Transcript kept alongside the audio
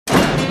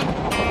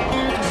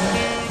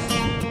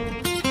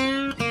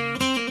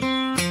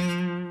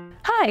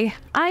Hi,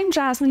 I'm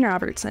Jasmine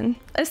Robertson,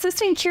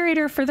 Assistant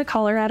Curator for the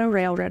Colorado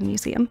Railroad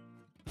Museum.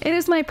 It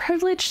is my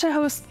privilege to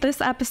host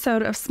this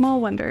episode of Small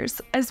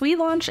Wonders as we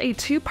launch a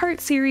two-part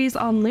series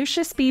on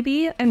Lucius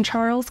Beebe and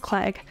Charles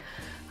Clegg,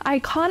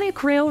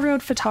 iconic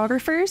railroad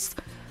photographers,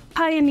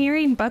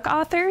 pioneering book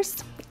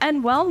authors,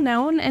 and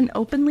well-known and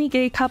openly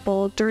gay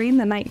couple during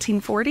the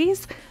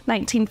 1940s,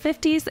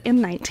 1950s,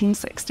 and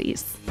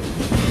 1960s.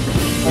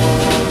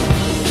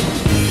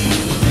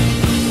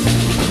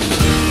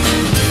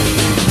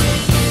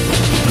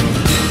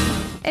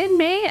 In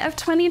May of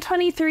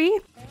 2023,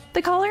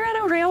 the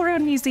Colorado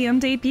Railroad Museum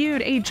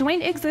debuted a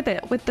joint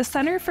exhibit with the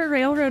Center for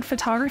Railroad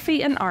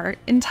Photography and Art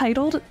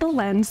entitled The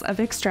Lens of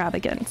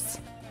Extravagance.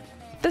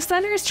 The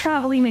center's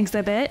traveling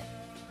exhibit,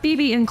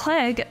 Beebe and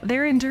Clegg,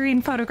 Their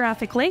Enduring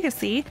Photographic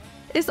Legacy,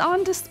 is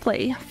on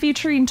display,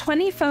 featuring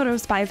 20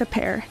 photos by the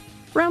pair.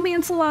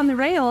 Romance Along the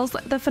Rails,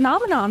 The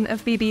Phenomenon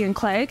of Beebe and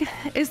Clegg,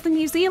 is the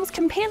museum's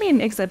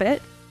companion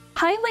exhibit,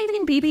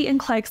 highlighting Beebe and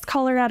Clegg's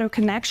Colorado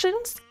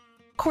connections,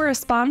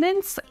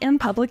 correspondence, and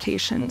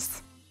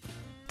publications.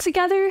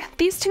 Together,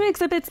 these two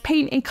exhibits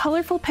paint a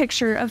colorful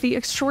picture of the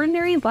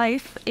extraordinary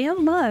life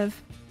and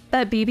love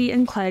that Beebe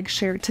and Clegg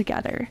shared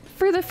together.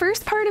 For the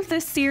first part of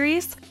this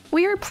series,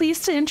 we are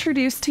pleased to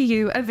introduce to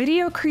you a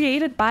video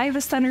created by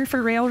the Center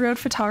for Railroad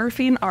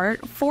Photography and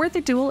Art for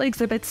the dual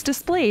exhibits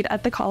displayed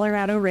at the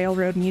Colorado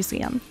Railroad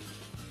Museum.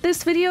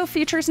 This video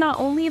features not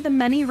only the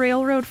many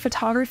railroad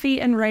photography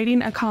and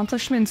writing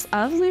accomplishments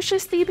of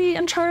Lucius Beebe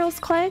and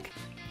Charles Clegg,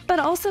 but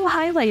also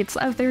highlights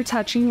of their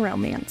touching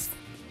romance.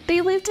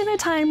 They lived in a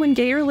time when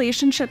gay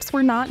relationships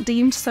were not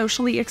deemed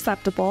socially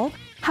acceptable.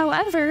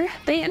 However,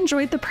 they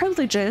enjoyed the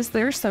privileges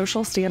their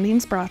social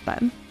standings brought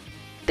them.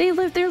 They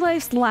lived their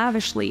lives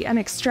lavishly and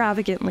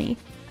extravagantly,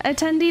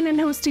 attending and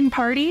hosting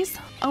parties,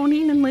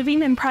 owning and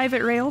living in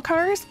private rail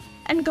cars,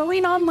 and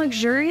going on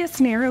luxurious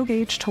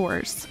narrow-gauge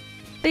tours.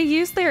 They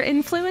used their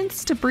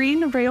influence to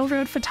bring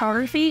railroad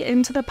photography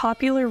into the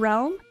popular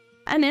realm,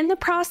 and in the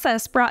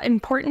process brought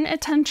important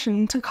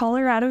attention to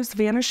Colorado's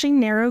vanishing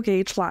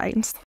narrow-gauge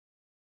lines.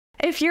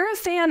 If you're a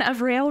fan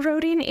of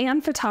railroading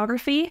and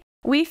photography,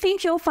 we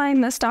think you'll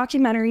find this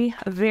documentary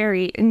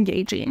very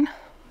engaging.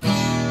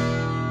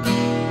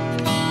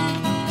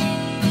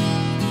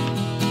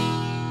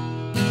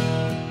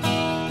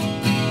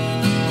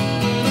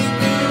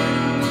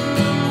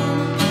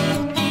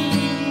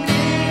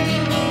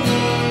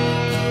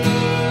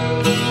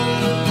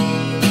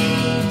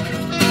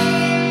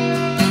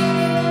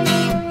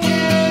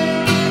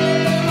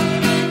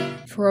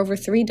 For over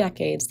 3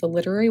 decades, the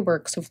literary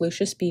works of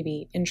Lucius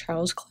Beebe and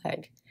Charles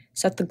Clegg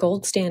set the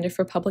gold standard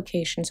for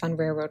publications on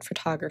railroad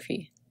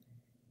photography.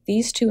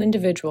 These two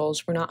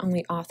individuals were not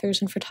only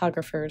authors and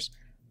photographers,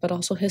 but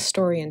also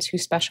historians who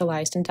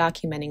specialized in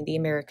documenting the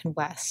American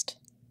West.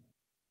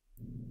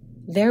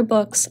 Their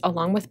books,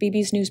 along with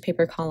Beebe's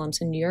newspaper columns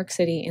in New York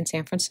City and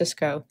San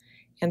Francisco,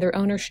 and their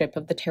ownership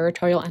of the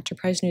Territorial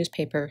Enterprise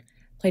newspaper,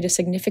 played a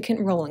significant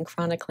role in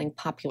chronicling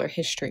popular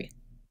history.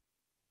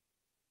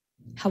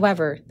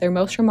 However, their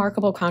most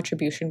remarkable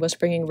contribution was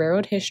bringing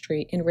railroad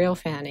history and rail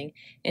fanning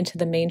into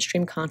the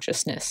mainstream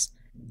consciousness,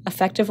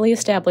 effectively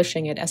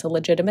establishing it as a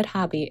legitimate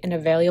hobby and a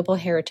valuable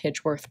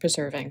heritage worth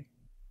preserving.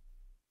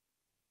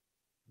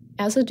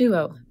 As a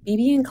duo,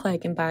 Beebe and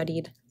Clegg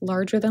embodied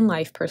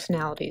larger-than-life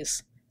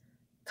personalities.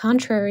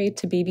 Contrary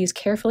to Beebe's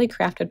carefully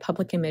crafted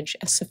public image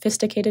as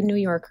sophisticated New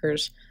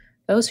Yorkers,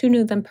 those who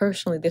knew them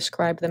personally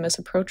described them as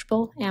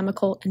approachable,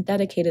 amicable, and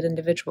dedicated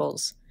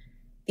individuals.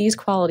 These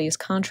qualities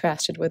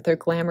contrasted with their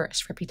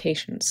glamorous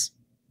reputations.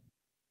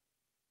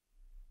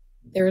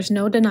 There is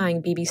no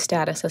denying Beebe's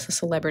status as a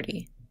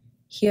celebrity.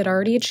 He had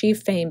already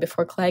achieved fame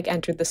before Clegg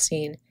entered the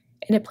scene,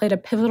 and it played a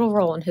pivotal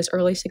role in his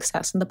early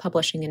success in the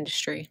publishing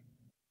industry.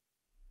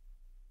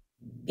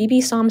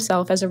 Beebe saw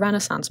himself as a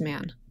Renaissance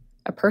man,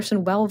 a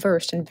person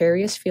well-versed in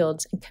various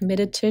fields and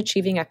committed to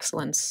achieving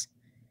excellence.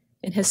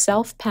 In his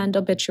self-penned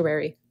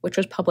obituary, which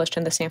was published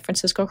in the San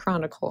Francisco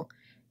Chronicle,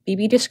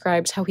 Beebe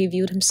describes how he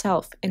viewed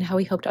himself and how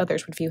he hoped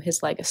others would view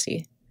his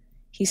legacy.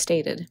 He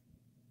stated,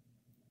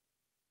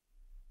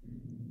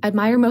 "I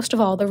admire most of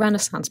all the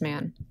Renaissance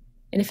man,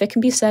 and if it can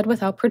be said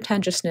without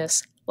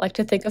pretentiousness, like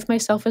to think of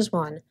myself as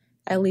one,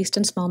 at least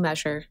in small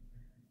measure.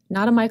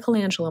 Not a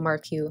Michelangelo,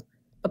 mark you,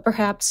 but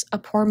perhaps a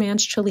poor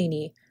man's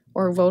Cellini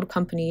or a road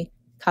company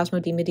Cosimo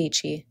di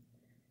Medici.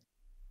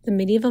 The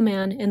medieval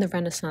man and the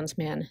Renaissance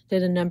man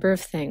did a number of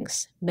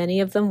things,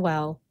 many of them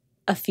well,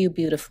 a few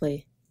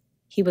beautifully.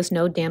 He was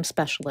no damn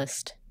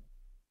specialist.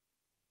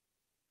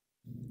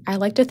 I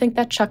like to think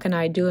that Chuck and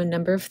I do a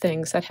number of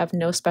things that have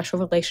no special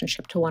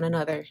relationship to one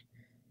another.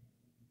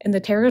 In the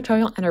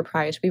Territorial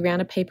Enterprise, we ran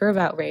a paper of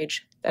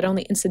outrage that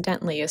only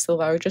incidentally is the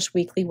largest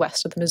weekly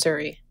west of the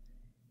Missouri.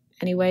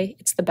 Anyway,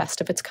 it's the best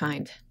of its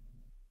kind.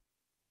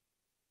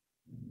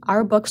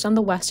 Our books on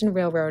the West and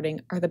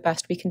railroading are the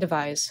best we can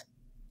devise,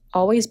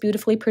 always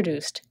beautifully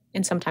produced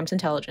and sometimes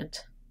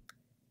intelligent.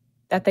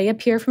 That they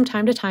appear from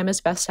time to time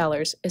as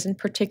bestsellers isn't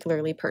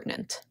particularly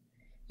pertinent.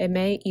 It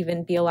may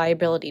even be a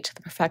liability to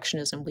the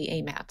perfectionism we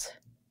aim at.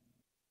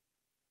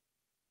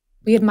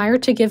 We admire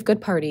to give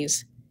good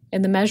parties,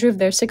 and the measure of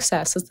their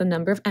success is the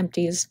number of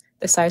empties,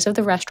 the size of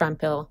the restaurant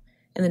bill,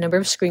 and the number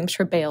of screams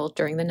for bail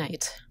during the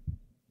night.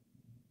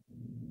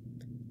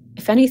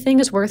 If anything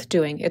is worth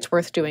doing, it's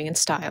worth doing in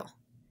style,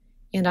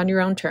 and on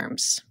your own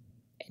terms,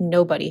 and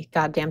nobody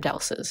goddamned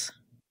else's.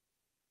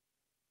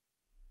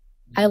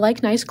 I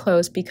like nice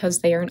clothes because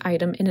they are an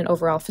item in an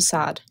overall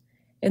facade.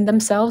 In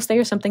themselves, they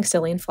are something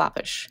silly and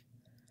floppish.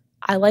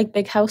 I like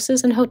big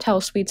houses and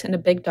hotel suites and a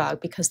big dog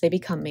because they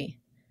become me.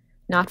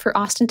 Not for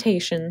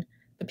ostentation,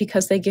 but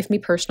because they give me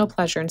personal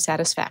pleasure and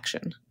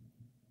satisfaction.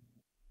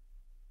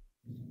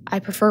 I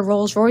prefer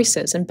Rolls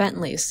Royces and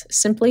Bentleys,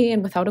 simply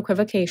and without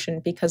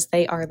equivocation, because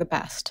they are the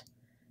best.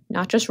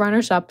 Not just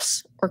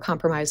runners-ups or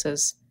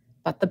compromises,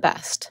 but the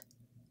best.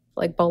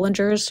 Like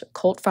Bollingers,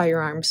 Colt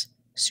firearms,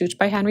 suits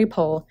by Henry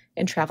Pohl,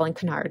 and traveling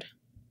canard.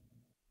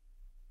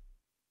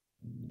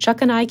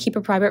 Chuck and I keep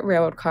a private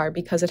railroad car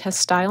because it has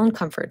style and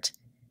comfort,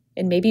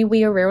 and maybe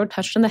we are railroad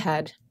touched on the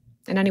head,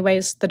 and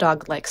anyways, the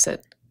dog likes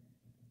it.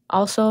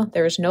 Also,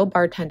 there is no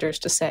bartenders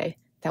to say,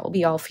 "That will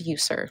be all for you,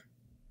 sir."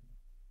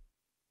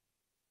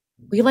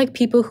 We like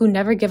people who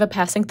never give a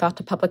passing thought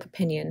to public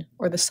opinion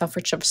or the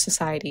suffrage of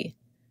society.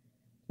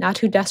 Not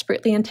who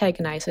desperately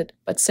antagonize it,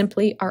 but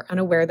simply are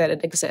unaware that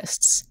it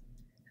exists.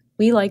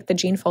 We like the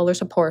Gene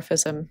Fuller's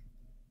apophorism.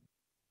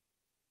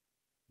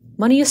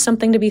 Money is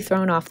something to be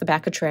thrown off the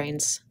back of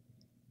trains.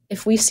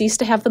 If we cease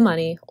to have the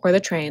money, or the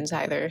trains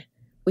either,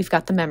 we've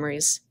got the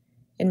memories,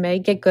 and may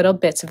get good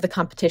old bits if the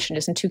competition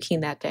isn't too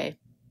keen that day.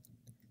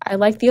 I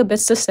like the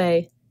obits to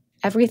say,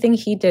 everything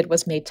he did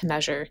was made to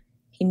measure.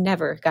 He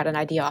never got an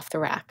idea off the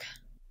rack.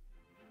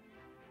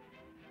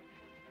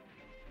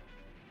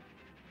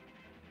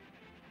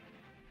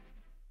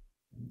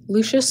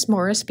 Lucius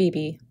Morris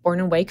Beebe, born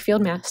in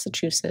Wakefield,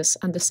 Massachusetts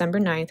on December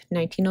 9,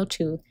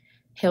 1902,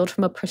 hailed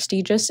from a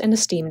prestigious and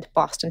esteemed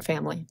Boston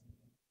family.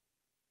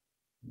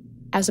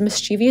 As a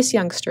mischievous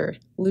youngster,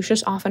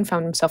 Lucius often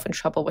found himself in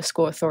trouble with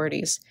school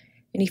authorities,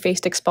 and he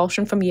faced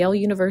expulsion from Yale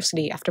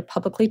University after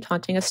publicly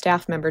taunting a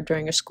staff member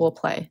during a school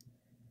play.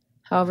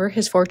 However,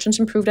 his fortunes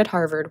improved at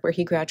Harvard, where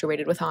he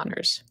graduated with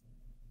honors.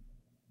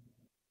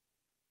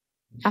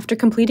 After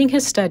completing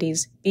his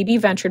studies, Beebe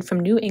ventured from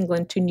New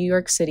England to New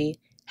York City,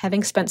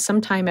 having spent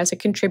some time as a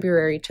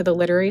contributor to the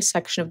literary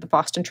section of the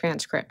Boston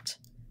Transcript.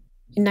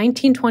 In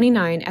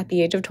 1929, at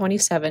the age of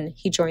 27,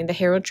 he joined the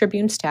Herald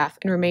Tribune staff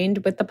and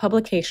remained with the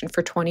publication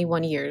for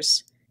 21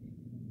 years.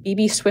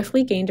 Beebe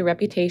swiftly gained a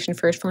reputation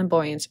for his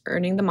flamboyance,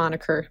 earning the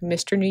moniker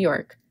Mr. New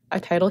York,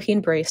 a title he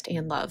embraced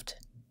and loved.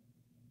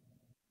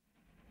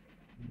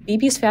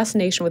 Beebe's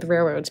fascination with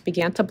railroads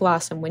began to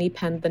blossom when he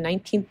penned the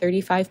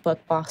 1935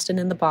 book Boston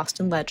and the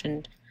Boston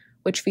Legend,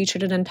 which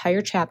featured an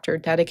entire chapter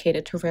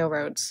dedicated to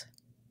railroads.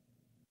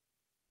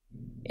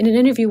 In an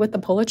interview with the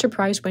Pulitzer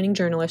Prize-winning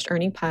journalist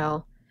Ernie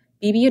Pyle,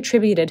 Beebe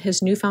attributed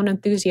his newfound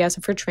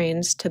enthusiasm for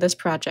trains to this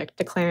project,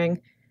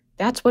 declaring,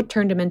 "That's what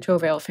turned him into a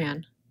rail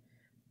fan."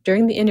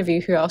 During the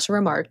interview, he also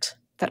remarked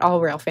that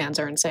all rail fans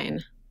are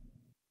insane.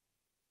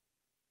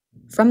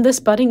 From this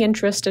budding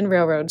interest in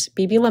railroads,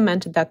 Beebe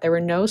lamented that there were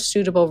no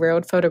suitable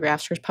railroad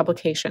photographs for his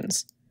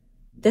publications.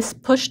 This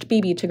pushed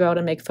Beebe to go out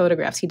and make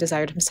photographs he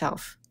desired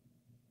himself.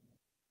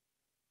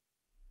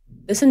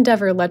 This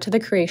endeavor led to the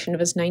creation of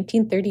his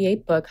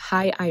 1938 book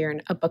High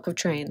Iron, A Book of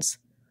Trains.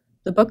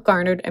 The book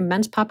garnered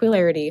immense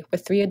popularity,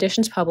 with 3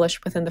 editions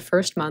published within the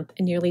first month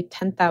and nearly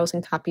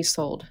 10,000 copies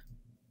sold.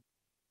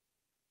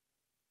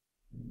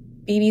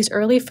 Beebe's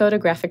early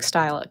photographic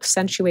style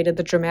accentuated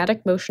the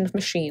dramatic motion of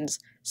machines,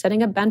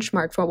 setting a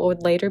benchmark for what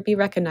would later be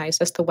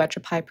recognized as the wedge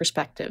of high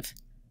perspective.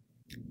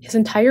 His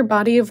entire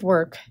body of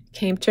work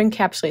came to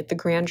encapsulate the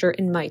grandeur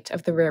and might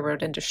of the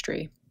railroad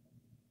industry.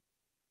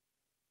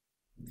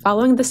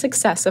 Following the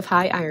success of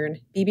High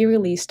Iron, Beebe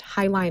released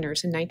High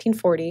Liners in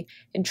 1940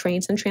 and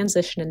Trains in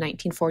Transition in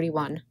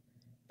 1941.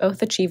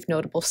 Both achieved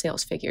notable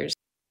sales figures.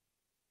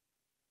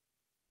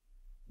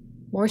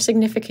 More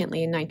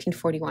significantly, in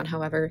 1941,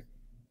 however,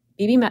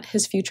 Beebe met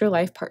his future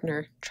life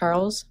partner,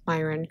 Charles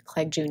Myron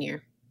Clegg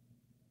Jr.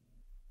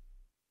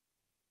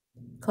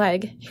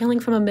 Clegg, hailing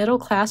from a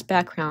middle-class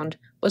background,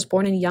 was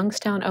born in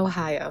Youngstown,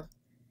 Ohio.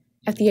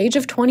 At the age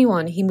of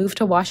 21, he moved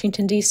to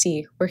Washington,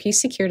 D.C., where he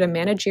secured a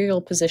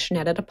managerial position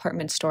at a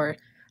department store,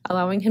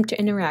 allowing him to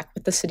interact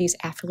with the city's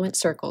affluent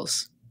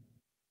circles.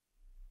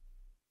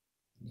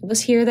 It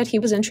was here that he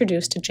was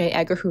introduced to J.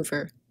 Edgar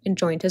Hoover and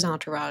joined his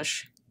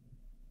entourage.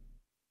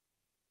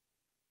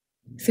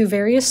 Through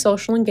various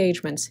social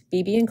engagements,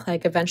 Beebe and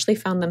Clegg eventually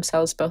found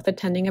themselves both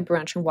attending a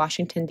brunch in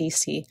Washington,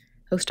 D.C.,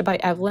 hosted by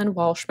Evelyn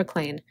Walsh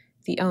McLean,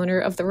 the owner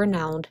of the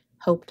renowned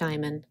Hope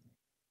Diamond.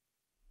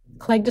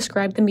 Clegg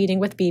described the meeting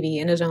with Beebe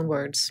in his own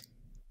words.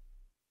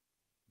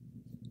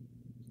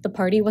 The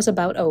party was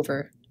about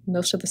over.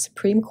 Most of the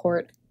Supreme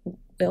Court,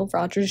 Will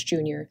Rogers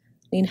Jr.,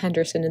 Lean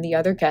Henderson, and the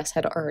other guests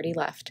had already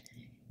left.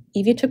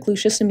 Evie took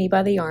Lucius and me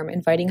by the arm,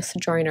 inviting us to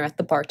join her at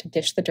the bar to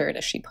dish the dirt,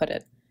 as she put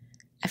it.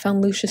 I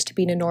found Lucius to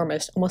be an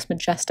enormous, almost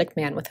majestic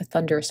man with a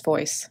thunderous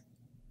voice.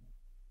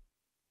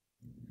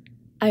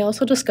 I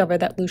also discovered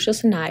that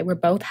Lucius and I were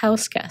both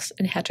house guests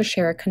and had to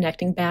share a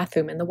connecting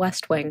bathroom in the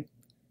West Wing.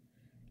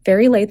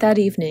 Very late that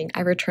evening,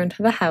 I returned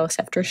to the house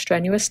after a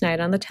strenuous night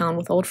on the town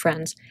with old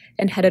friends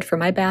and headed for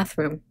my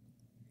bathroom.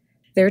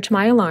 There, to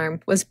my alarm,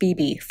 was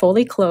Beebe,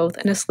 fully clothed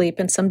and asleep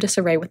in some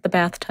disarray with the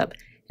bathtub,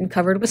 and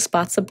covered with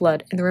spots of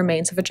blood and the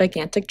remains of a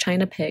gigantic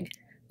china pig,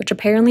 which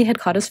apparently had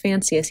caught his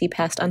fancy as he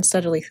passed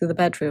unsteadily through the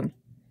bedroom.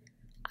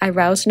 I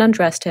roused and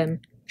undressed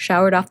him,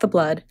 showered off the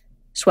blood,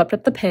 swept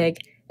up the pig,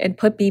 and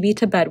put Beebe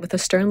to bed with a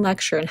stern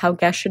lecture on how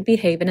guests should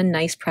behave in a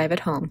nice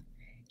private home.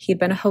 He had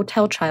been a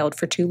hotel child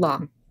for too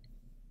long.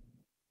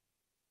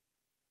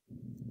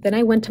 Then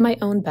I went to my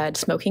own bed,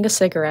 smoking a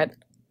cigarette,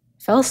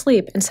 fell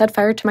asleep, and set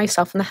fire to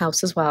myself in the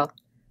house as well.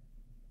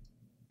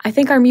 I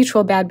think our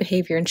mutual bad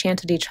behavior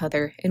enchanted each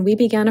other, and we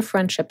began a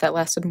friendship that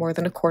lasted more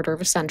than a quarter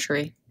of a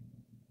century.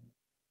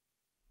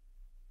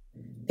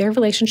 Their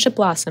relationship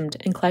blossomed,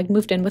 and Clegg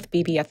moved in with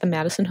Beebe at the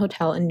Madison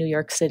Hotel in New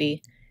York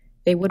City.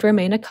 They would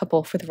remain a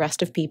couple for the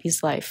rest of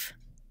Beebe's life.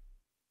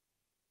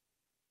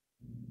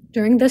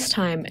 During this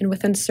time, and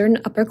within certain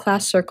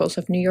upper-class circles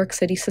of New York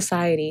City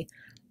society,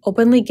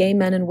 openly gay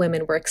men and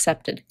women were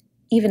accepted,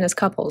 even as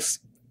couples.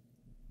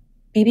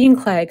 Beebe and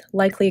Clegg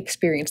likely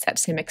experienced that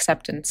same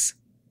acceptance.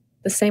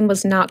 The same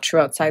was not true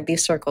outside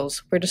these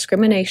circles, where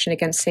discrimination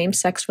against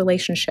same-sex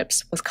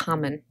relationships was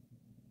common.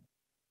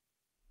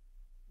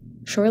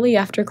 Shortly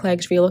after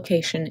Clegg's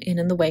relocation and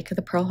in the wake of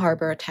the Pearl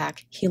Harbor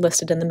attack, he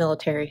enlisted in the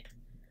military.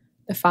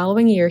 The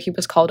following year, he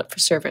was called up for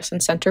service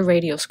and sent to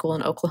radio school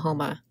in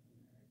Oklahoma.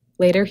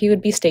 Later, he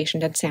would be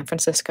stationed in San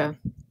Francisco.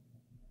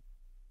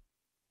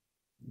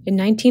 In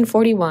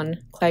 1941,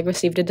 Clegg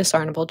received a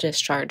dishonorable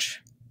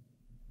discharge.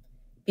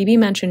 Beebe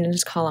mentioned in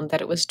his column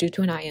that it was due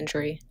to an eye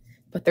injury,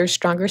 but there's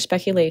stronger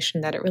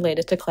speculation that it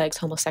related to Clegg's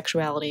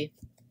homosexuality.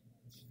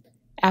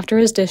 After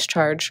his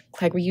discharge,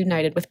 Clegg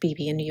reunited with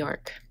Beebe in New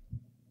York.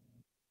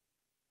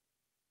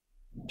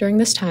 During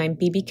this time,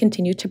 Beebe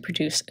continued to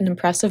produce an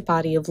impressive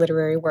body of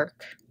literary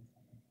work.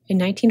 In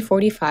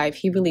 1945,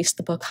 he released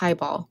the book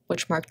Highball,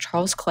 which marked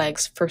Charles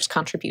Clegg's first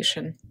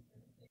contribution.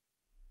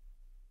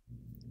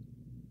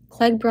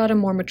 Clegg brought a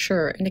more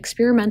mature and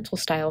experimental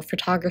style of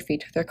photography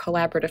to their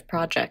collaborative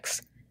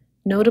projects,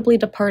 notably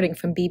departing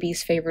from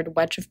Beebe's favored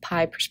wedge of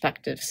pie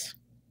perspectives.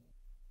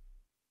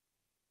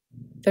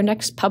 Their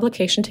next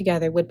publication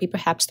together would be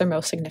perhaps their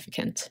most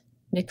significant,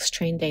 Mixed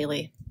Train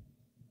Daily.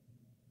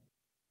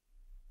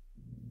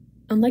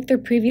 Unlike their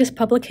previous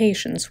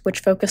publications,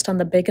 which focused on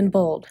the big and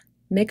bold,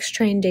 Mixed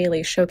Train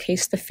Daily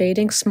showcased the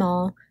fading,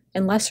 small,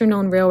 and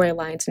lesser-known railway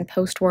lines in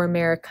post-war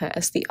America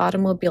as the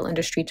automobile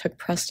industry took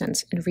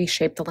precedence and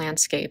reshaped the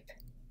landscape.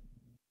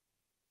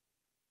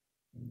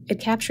 It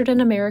captured an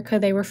America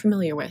they were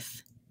familiar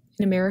with,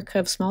 an America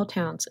of small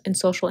towns and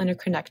social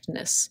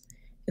interconnectedness,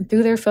 and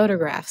through their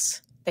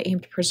photographs, they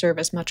aimed to preserve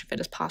as much of it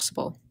as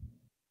possible.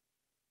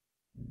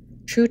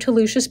 True to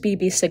Lucius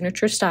Beebe's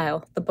signature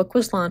style, the book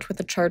was launched with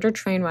a chartered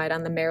train ride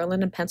on the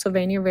Maryland and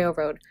Pennsylvania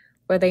Railroad,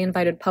 where they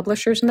invited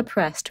publishers and the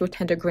press to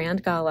attend a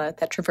grand gala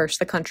that traversed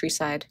the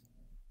countryside.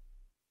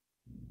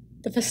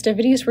 The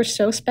festivities were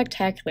so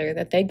spectacular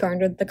that they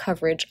garnered the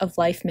coverage of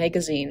Life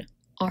magazine,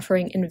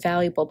 offering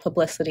invaluable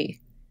publicity.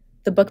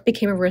 The book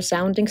became a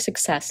resounding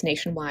success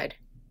nationwide.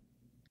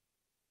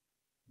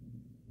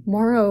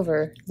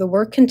 Moreover, the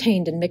work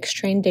contained in Mixed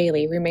Train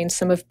Daily remains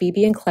some of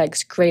Beebe and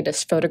Clegg's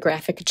greatest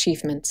photographic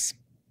achievements.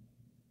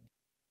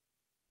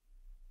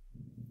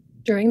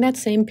 During that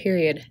same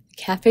period, the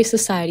cafe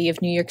society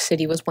of New York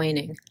City was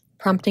waning,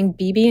 prompting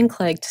Beebe and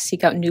Clegg to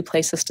seek out new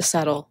places to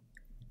settle.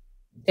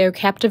 They were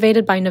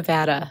captivated by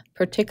Nevada,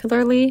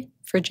 particularly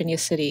Virginia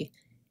City.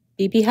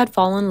 Beebe had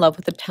fallen in love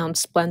with the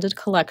town's splendid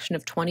collection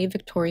of 20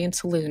 Victorian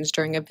saloons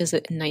during a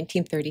visit in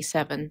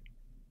 1937.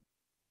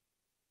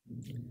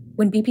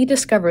 When Beebe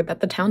discovered that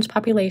the town's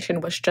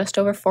population was just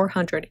over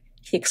 400,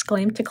 he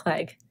exclaimed to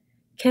Clegg,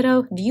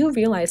 "Kiddo, do you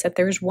realize that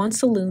there is one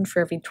saloon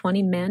for every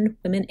 20 men,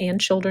 women, and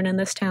children in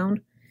this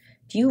town?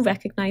 Do you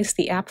recognize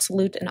the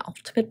absolute and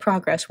ultimate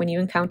progress when you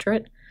encounter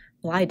it?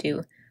 Well, I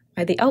do.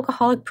 Why, the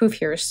alcoholic proof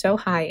here is so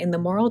high and the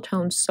moral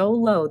tone so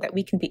low that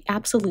we can be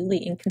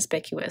absolutely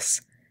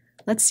inconspicuous.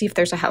 Let's see if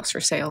there's a house for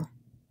sale."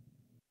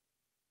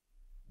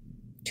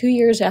 2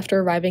 years after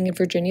arriving in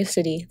Virginia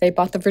City, they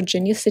bought the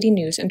Virginia City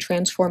News and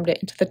transformed it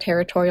into the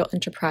Territorial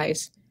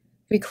Enterprise,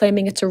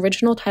 reclaiming its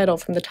original title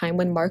from the time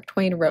when Mark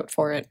Twain wrote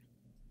for it.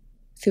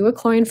 Through a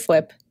coin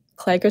flip,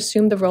 Clegg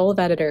assumed the role of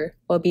editor,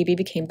 while Beebe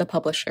became the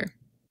publisher.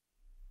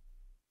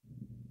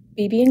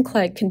 Beebe and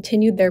Clegg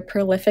continued their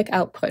prolific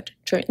output,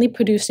 jointly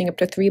producing up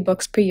to 3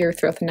 books per year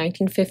throughout the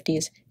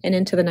 1950s and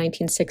into the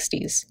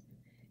 1960s.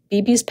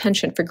 Beebe's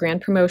penchant for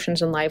grand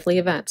promotions and lively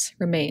events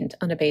remained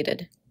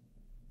unabated.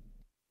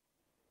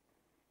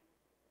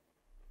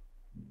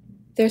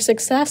 Their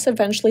success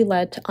eventually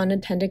led to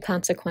unintended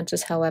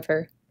consequences,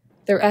 however.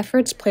 Their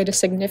efforts played a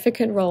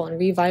significant role in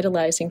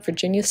revitalizing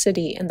Virginia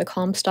City and the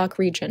Comstock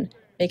region,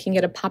 making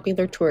it a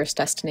popular tourist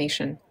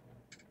destination.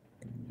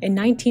 In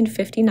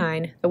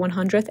 1959, the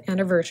 100th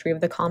anniversary of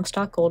the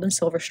Comstock Gold and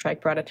Silver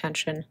Strike brought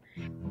attention.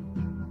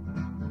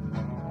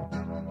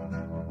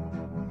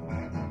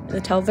 and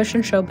the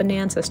television show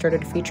Bonanza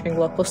started featuring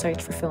local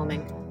sites for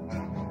filming.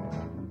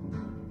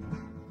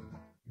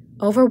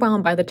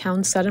 Overwhelmed by the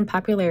town's sudden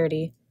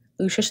popularity,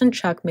 Lucius and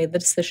Chuck made the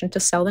decision to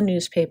sell the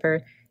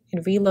newspaper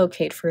and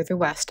relocate further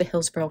west to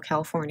Hillsborough,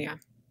 California.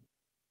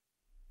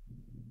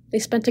 They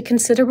spent a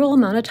considerable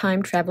amount of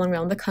time traveling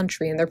around the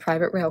country in their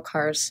private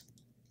railcars.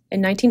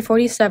 In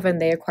 1947,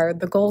 they acquired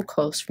the Gold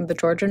Coast from the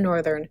Georgia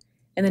Northern,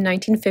 and in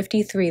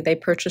 1953, they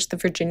purchased the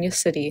Virginia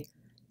City,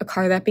 a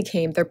car that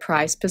became their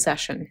prized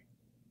possession.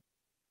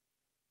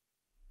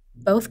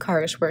 Both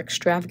cars were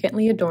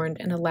extravagantly adorned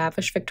in a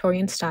lavish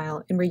Victorian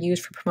style and were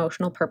used for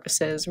promotional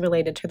purposes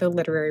related to their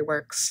literary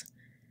works.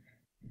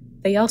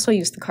 They also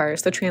used the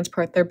cars to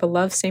transport their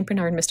beloved St.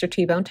 Bernard Mr.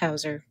 T-Bone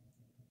Towser.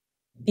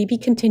 Beebe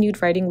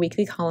continued writing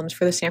weekly columns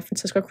for the San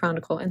Francisco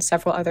Chronicle and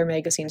several other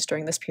magazines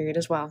during this period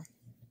as well.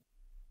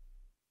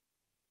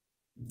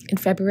 In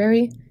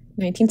February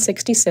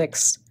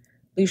 1966,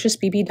 Lucius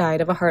Beebe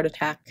died of a heart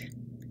attack.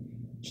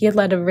 He had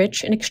led a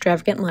rich and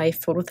extravagant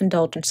life filled with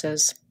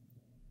indulgences.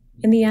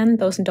 In the end,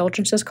 those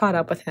indulgences caught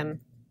up with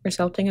him,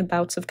 resulting in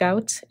bouts of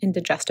gout and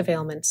digestive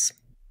ailments.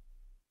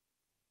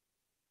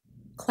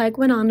 Clegg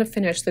went on to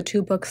finish the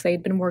 2 books they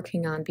had been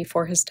working on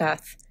before his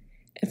death,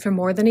 and for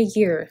more than a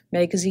year,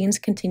 magazines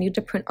continued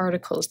to print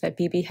articles that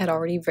Beebe had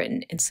already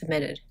written and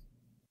submitted.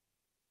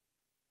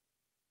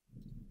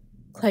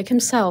 Clegg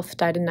himself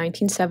died in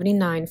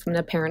 1979 from an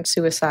apparent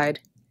suicide.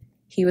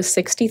 He was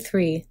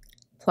 63,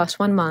 plus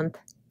 1 month,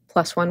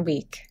 plus 1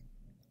 week.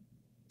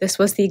 This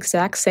was the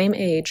exact same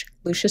age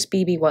Lucius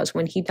Beebe was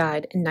when he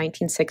died in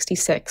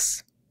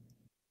 1966.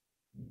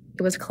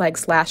 It was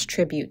Clegg's last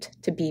tribute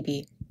to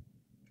Beebe.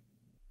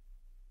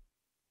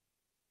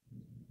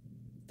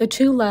 The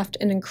two left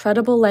an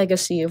incredible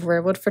legacy of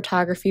railroad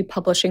photography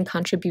publishing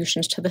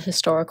contributions to the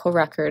historical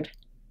record,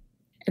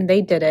 and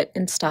they did it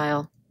in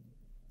style.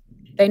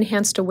 They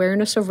enhanced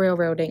awareness of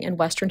railroading and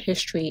Western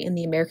history in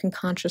the American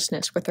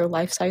consciousness with their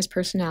life-size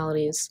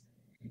personalities,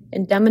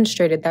 and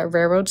demonstrated that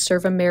railroads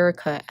serve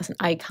America as an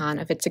icon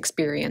of its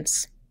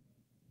experience.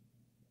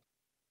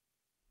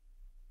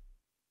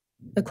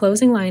 The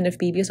closing line of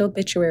Beebe's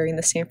obituary in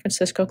the San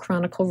Francisco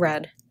Chronicle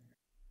read,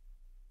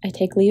 "I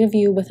take leave of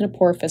you with an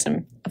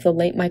apophism of the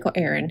late Michael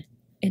Aaron,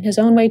 in his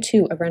own way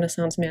too a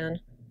Renaissance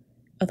man,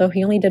 although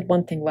he only did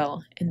one thing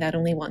well, and that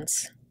only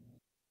once.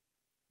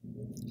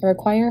 I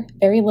require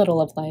very little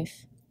of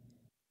life.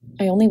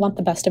 I only want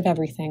the best of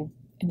everything,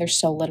 and there's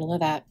so little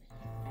of that."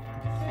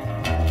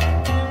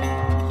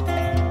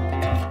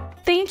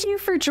 Thank you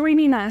for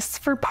joining us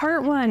for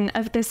part 1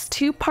 of this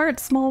 2-part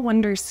Small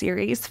Wonders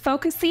series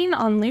focusing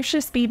on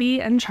Lucius Beebe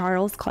and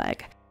Charles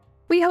Clegg.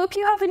 We hope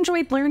you have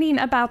enjoyed learning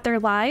about their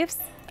lives,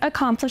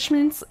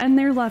 accomplishments, and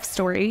their love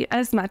story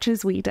as much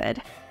as we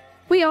did.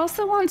 We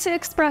also want to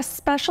express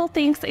special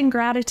thanks and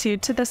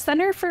gratitude to the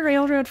Center for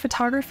Railroad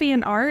Photography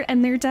and Art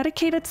and their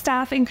dedicated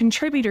staff and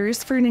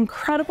contributors for an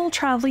incredible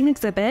traveling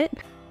exhibit,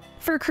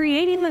 for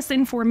creating this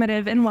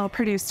informative and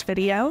well-produced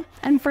video,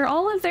 and for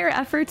all of their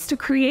efforts to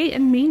create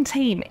and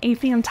maintain a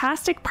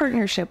fantastic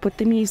partnership with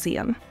the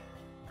museum.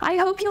 I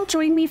hope you'll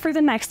join me for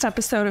the next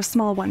episode of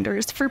Small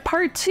Wonders for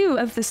part 2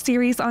 of the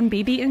series on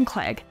Beebe and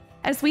Clegg,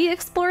 as we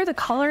explore the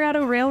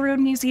Colorado Railroad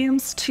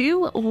Museum's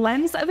 2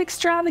 Lens of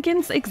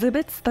Extravagance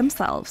exhibits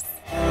themselves.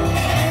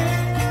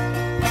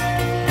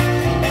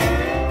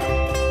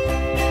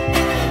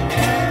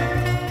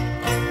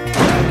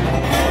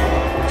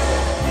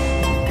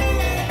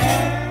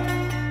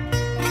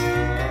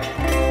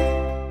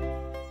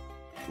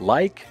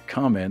 Like,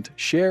 comment,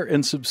 share,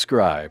 and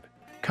subscribe.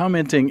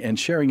 Commenting and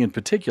sharing in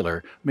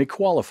particular may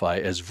qualify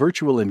as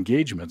virtual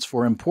engagements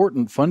for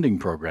important funding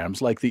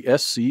programs like the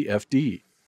SCFD.